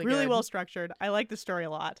 Really good. Really well structured. I like the story a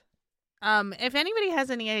lot. If anybody has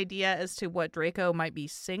any idea as to what Draco might be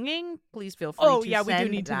singing, please feel free to send we do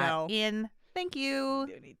need to know. in. Thank you.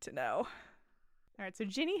 We do need to know. All right, so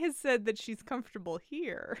Ginny has said that she's comfortable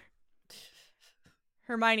here.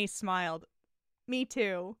 Hermione smiled. Me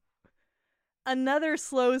too. Another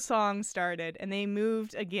slow song started, and they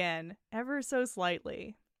moved again, ever so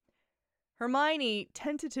slightly. Hermione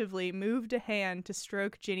tentatively moved a hand to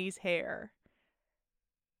stroke Ginny's hair.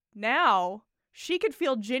 Now, she could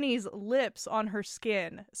feel Ginny's lips on her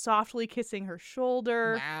skin, softly kissing her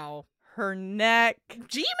shoulder, wow, her neck.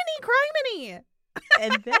 Jiminy criminy!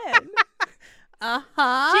 And then...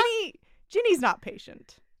 Ginny's not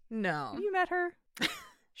patient. No. Have you met her?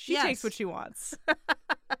 She Yes. takes what she wants.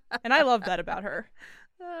 And I love that about her.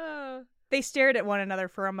 They stared at one another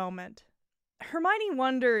for a moment. Hermione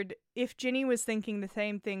wondered if Ginny was thinking the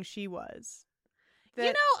same thing she was. You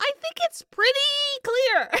know, I think it's pretty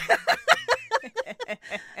clear.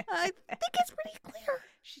 I think it's pretty clear.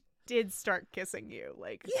 She did start kissing you.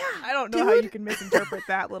 Like, yeah, I don't know how you can misinterpret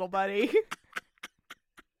that, little buddy.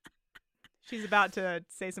 She's about to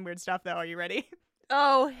say some weird stuff, though. Are you ready?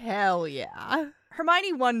 Oh, hell yeah.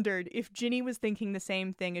 Hermione wondered if Ginny was thinking the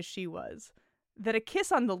same thing as she was. That a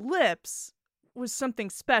kiss on the lips was something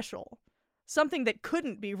special. Something that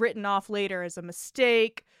couldn't be written off later as a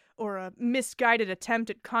mistake or a misguided attempt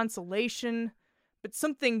at consolation, but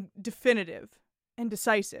something definitive and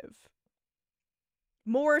decisive.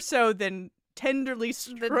 More so than tenderly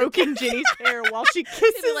stroking Ginny's hair while she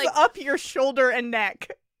kisses up your shoulder and neck.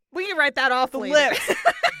 We can write that off the later. Lips.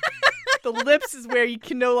 The lips is where you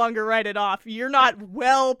can no longer write it off. You're not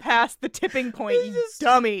well past the tipping point, you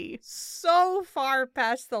dummy. So far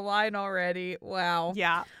past the line already. Wow.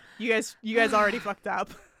 Yeah. You guys already fucked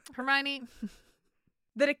up. Hermione.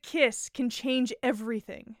 That a kiss can change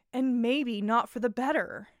everything, and maybe not for the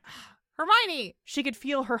better. Hermione. She could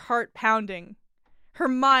feel her heart pounding, her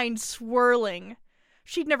mind swirling.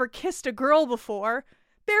 She'd never kissed a girl before,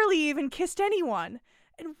 barely even kissed anyone.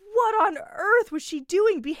 And what on earth was she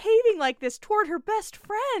doing behaving like this toward her best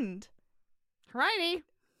friend? Hermione.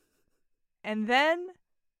 And then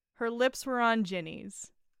her lips were on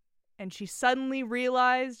Ginny's, and she suddenly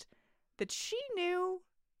realized that she knew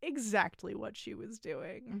exactly what she was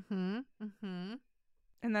doing.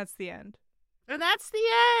 And that's the end. And that's the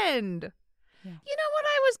end. Yeah. You know what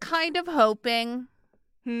I was kind of hoping?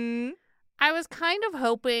 I was kind of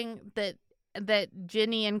hoping that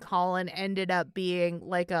Ginny and Colin ended up being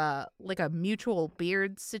like a mutual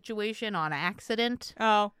beard situation on accident.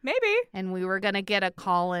 Oh, maybe. And we were gonna get a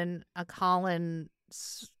Colin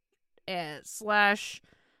slash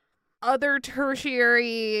other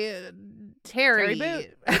tertiary Terry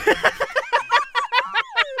Boot.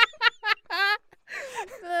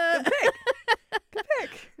 Good pick.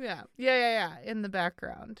 Yeah. In the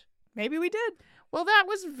background. Maybe we did. Well, that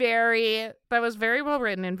was very well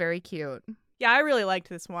written and very cute. Yeah, I really liked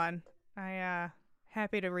this one.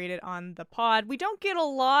 Happy to read it on the pod. We don't get a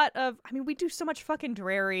lot of, we do so much fucking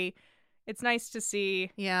dreary. It's nice to see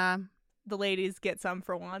the ladies get some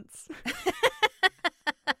for once.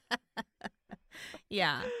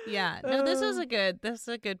 Yeah. No, this is a good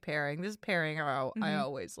pairing. This pairing I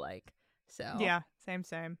always like. So yeah,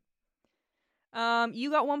 same.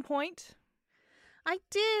 You got 1 point. I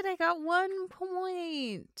did. I got 1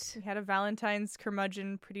 point. point. We had a Valentine's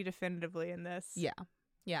curmudgeon pretty definitively in this. Yeah.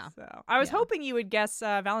 Yeah. So I was hoping you would guess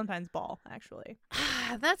Valentine's Ball, actually.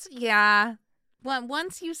 That's, yeah. Well,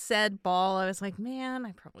 once you said ball, I was like, man,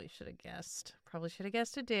 I probably should have guessed. Probably should have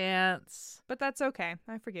guessed a dance. But that's okay.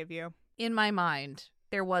 I forgive you. In my mind,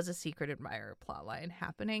 there was a secret admirer plotline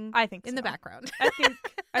happening. I think in the background.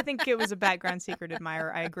 I think it was a background secret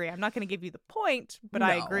admirer. I agree. I'm not going to give you the point, but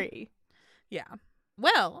I agree. Yeah.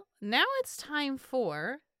 Well, now it's time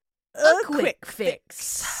for a quick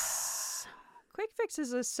fix. Quick Fix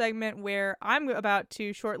is a segment where I'm about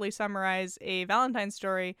to shortly summarize a Valentine's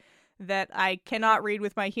story that I cannot read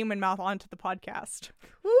with my human mouth onto the podcast.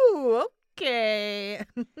 Ooh, okay.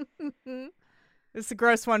 This is a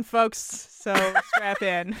gross one, folks, so strap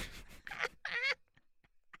in.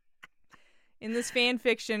 In this fan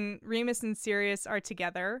fiction, Remus and Sirius are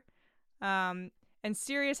together. And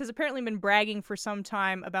Sirius has apparently been bragging for some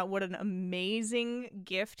time about what an amazing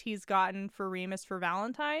gift he's gotten for Remus for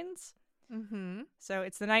Valentine's. Mm-hmm. So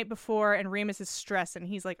it's the night before, and Remus is stressed, and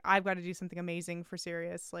he's like, I've got to do something amazing for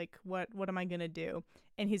Sirius. Like, what am I going to do?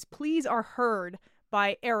 And his pleas are heard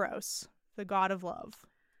by Eros, the god of love,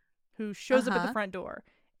 who shows up at the front door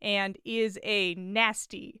and is a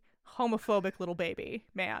nasty, homophobic little baby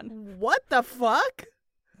man. What the fuck?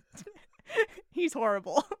 He's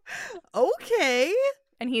horrible. Okay.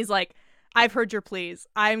 And he's like, I've heard your pleas.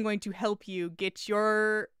 I'm going to help you get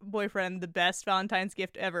your boyfriend the best Valentine's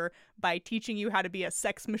gift ever by teaching you how to be a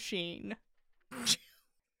sex machine.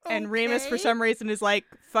 And Remus, for some reason, is like,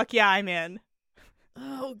 fuck yeah, I'm in.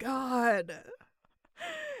 Oh, God.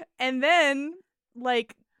 And then,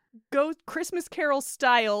 like, go Christmas Carol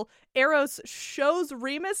style, Eros shows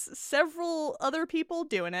Remus several other people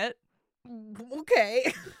doing it.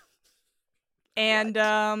 Okay.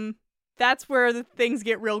 And that's where the things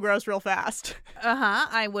get real gross real fast.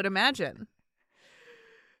 I would imagine.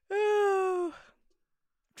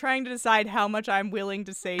 Trying to decide how much I'm willing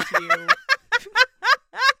to say to you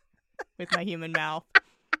with my human mouth.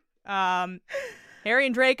 Harry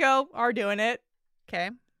and Draco are doing it.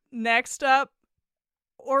 Okay. Next up,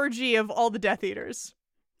 orgy of all the Death Eaters.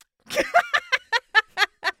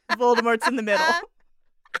 Voldemort's in the middle.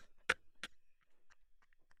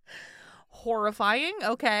 Horrifying.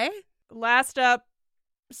 Okay. Last up,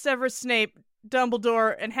 Severus Snape,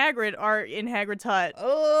 Dumbledore, and Hagrid are in Hagrid's hut.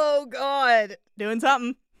 Oh, God. Doing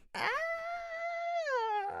something.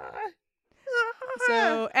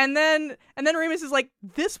 So, and then Remus is like,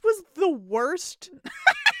 this was the worst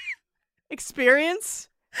experience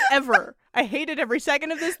ever. I hated every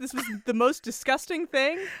second of this. This was the most disgusting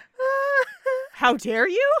thing. How dare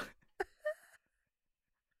you?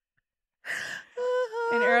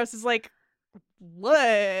 And Eros is like, what?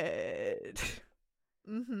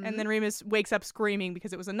 Mm-hmm. And then Remus wakes up screaming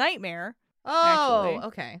because it was a nightmare. Oh,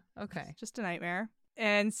 actually. Okay. It's just a nightmare.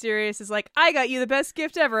 And Sirius is like, I got you the best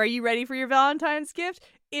gift ever. Are you ready for your Valentine's gift?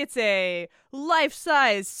 It's a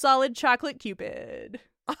life-size solid chocolate Cupid.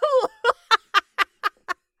 Oh.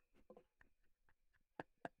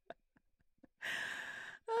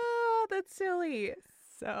 Oh, that's silly.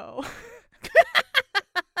 So,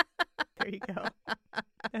 there you go.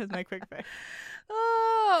 That was my quick fix.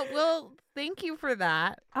 Oh, well, thank you for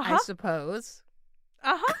that, I suppose.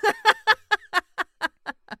 Uh-huh.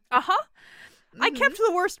 I kept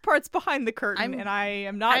the worst parts behind the curtain, and I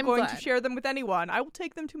am not going to share them with anyone. I will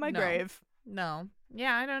take them to my grave. No.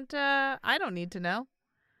 Yeah, I don't need to know.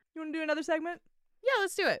 You want to do another segment? Yeah,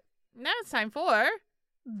 let's do it. Now it's time for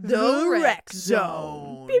The Rec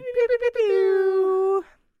Zone. Pew, pew, pew, pew, pew, pew.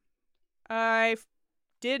 I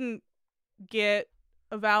didn't get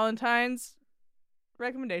a Valentine's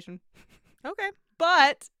recommendation. Okay.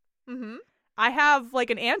 But I have like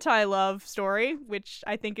an anti-love story, which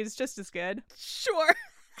I think is just as good. Sure.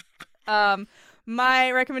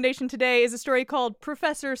 My recommendation today is a story called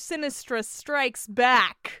Professor Sinistra Strikes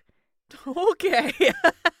Back. Okay.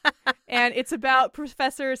 And it's about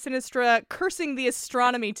Professor Sinistra cursing the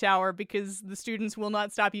astronomy tower because the students will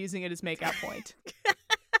not stop using it as make-out point.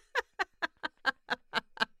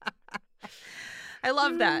 I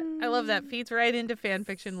love that. I love that. Feeds right into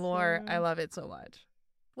fanfiction lore. I love it so much.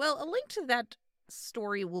 Well, a link to that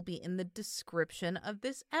story will be in the description of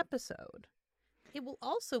this episode. It will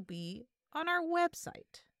also be on our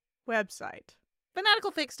website.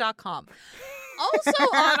 Fanaticalfix.com. Also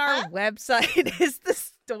on our website is the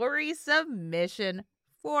story submission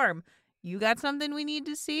form. You got something we need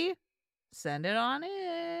to see? Send it on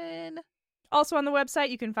in. Also on the website,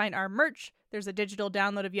 you can find our merch. There's a digital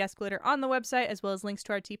download of Yes Glitter on the website, as well as links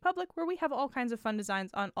to our TeePublic, where we have all kinds of fun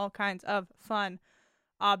designs on all kinds of fun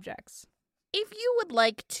objects. If you would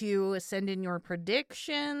like to send in your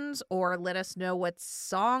predictions or let us know what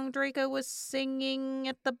song Draco was singing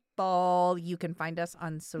at the ball, you can find us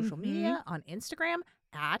on social media, on Instagram,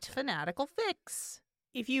 @FanaticalFix.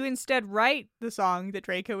 If you instead write the song that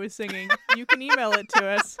Draco was singing, you can email it to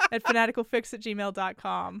us at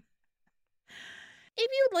fanaticalfix@gmail.com. If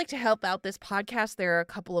you would like to help out this podcast, there are a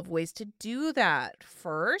couple of ways to do that.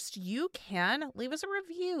 First, you can leave us a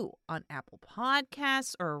review on Apple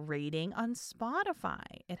Podcasts or a rating on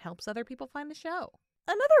Spotify. It helps other people find the show.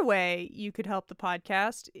 Another way you could help the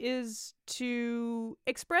podcast is to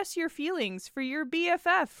express your feelings for your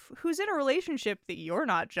BFF who's in a relationship that you're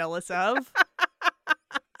not jealous of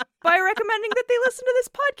by recommending that they listen to this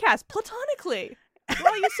podcast platonically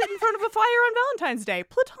while you sit in front of a fire on Valentine's Day.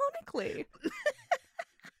 Platonically.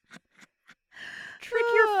 Trick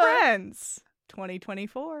your friends.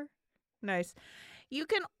 2024. Nice. You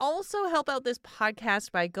can also help out this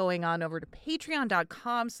podcast by going on over to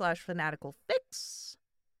patreon.com/fanaticalfix.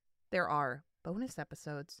 There are bonus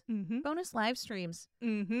episodes, bonus live streams,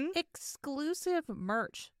 exclusive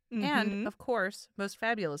merch, and, of course, most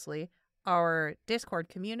fabulously, our Discord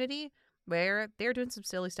community where they're doing some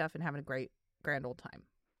silly stuff and having a great, grand old time.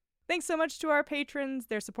 Thanks so much to our patrons.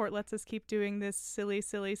 Their support lets us keep doing this silly,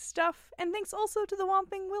 silly stuff. And thanks also to the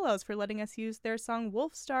Whomping Willows for letting us use their song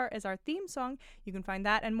Wolfstar as our theme song. You can find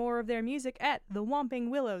that and more of their music at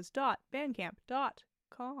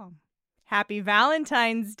thewompingwillows.bandcamp.com. Happy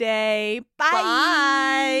Valentine's Day. Bye.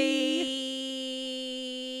 Bye.